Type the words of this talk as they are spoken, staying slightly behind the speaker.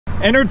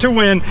enter to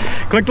win.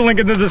 Click the link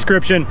in the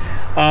description.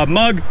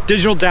 Mug,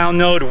 digital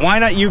download,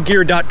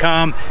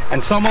 whynotyougear.com,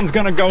 and someone's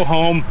gonna go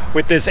home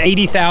with this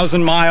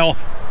 80,000 mile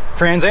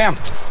Trans Am.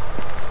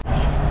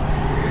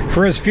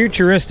 For as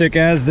futuristic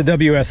as the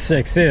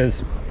WS6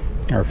 is,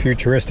 or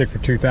futuristic for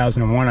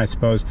 2001, I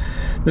suppose,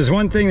 there's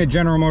one thing that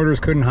General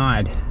Motors couldn't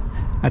hide.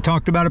 I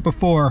talked about it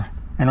before,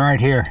 and right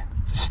here,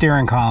 it's a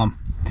steering column.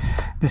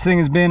 This thing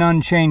has been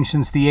unchanged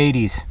since the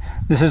 80s.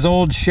 This is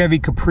old Chevy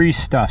Caprice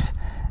stuff,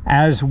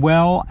 as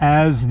well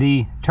as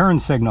the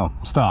turn signal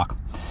stock.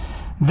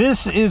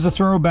 This is a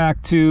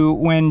throwback to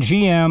when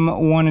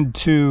GM wanted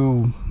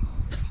to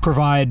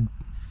provide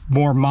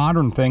more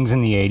modern things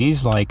in the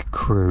 80s, like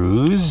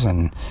cruise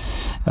and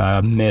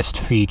mist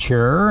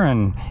feature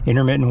and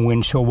intermittent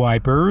windshield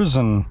wipers,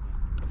 and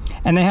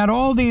they had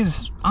all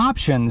these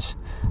options,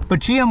 but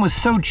GM was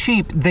so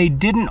cheap they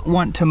didn't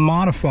want to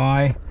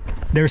modify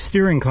their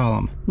steering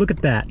column. Look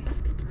at that.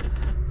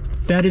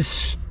 That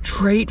is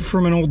straight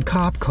from an old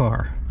cop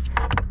car.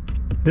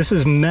 This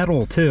is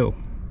metal too.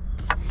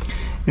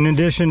 In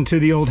addition to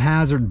the old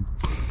hazard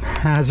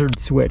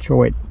switch. Oh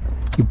wait,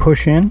 you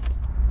push in?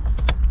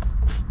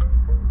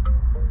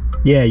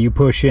 Yeah, you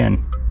push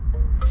in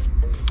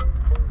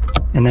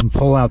and then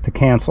pull out to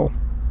cancel.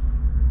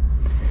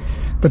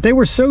 But they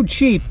were so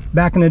cheap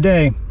back in the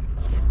day,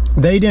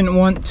 they didn't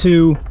want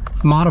to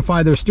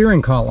modify their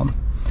steering column.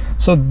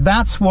 So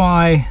that's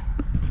why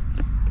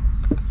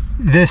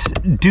this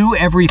do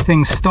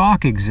everything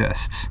stock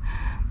exists.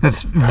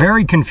 That's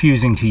very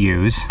confusing to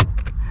use.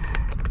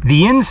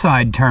 The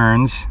inside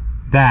turns,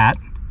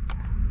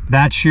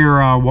 that's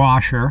your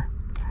washer.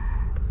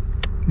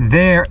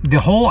 There, the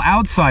whole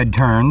outside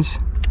turns,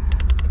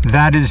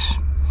 that's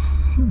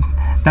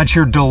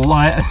your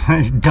delay.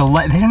 They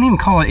don't even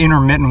call it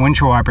intermittent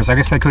windshield wipers. I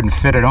guess they couldn't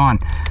fit it on.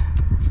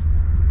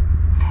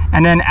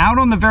 And then out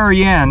on the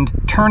very end,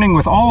 turning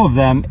with all of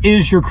them,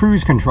 is your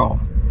cruise control,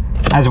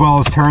 as well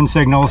as turn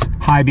signals,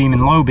 high beam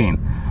and low beam.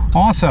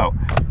 Also,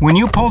 when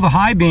you pull the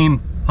high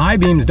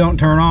beams don't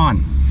turn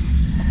on.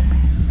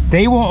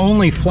 They will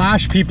only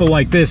flash people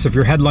like this if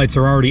your headlights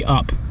are already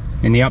up,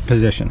 in the up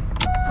position.